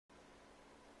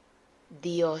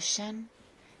The ocean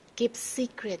keeps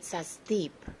secrets as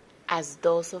deep as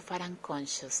those of our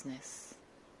unconsciousness.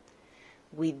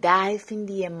 We dive in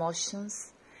the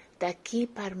emotions that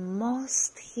keep our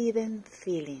most hidden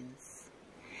feelings,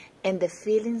 and the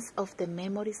feelings of the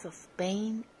memories of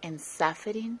pain and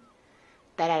suffering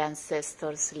that our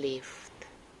ancestors lived.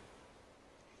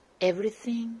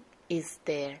 Everything is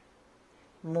there,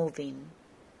 moving,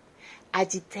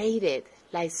 agitated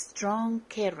like strong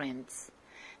currents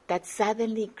that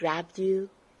suddenly grab you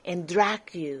and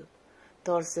drag you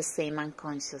towards the same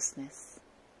unconsciousness.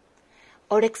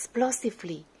 Or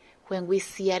explosively when we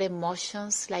see our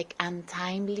emotions like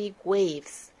untimely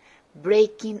waves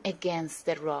breaking against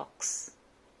the rocks.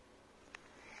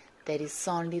 There is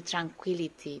only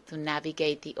tranquility to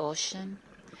navigate the ocean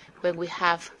when we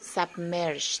have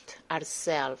submerged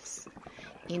ourselves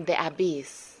in the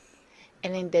abyss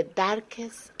and in the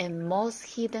darkest and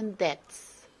most hidden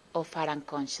depths of our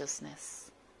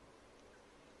unconsciousness.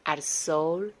 Our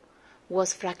soul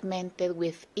was fragmented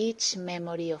with each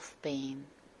memory of pain.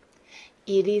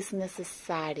 It is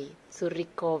necessary to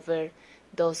recover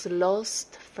those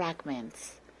lost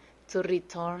fragments to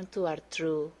return to our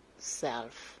true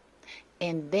self,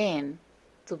 and then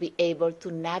to be able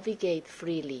to navigate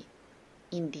freely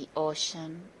in the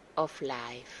ocean of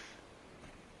life.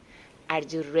 Are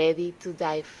you ready to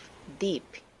dive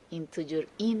deep into your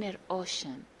inner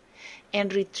ocean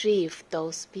and retrieve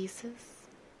those pieces?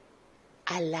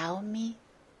 Allow me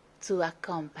to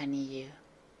accompany you.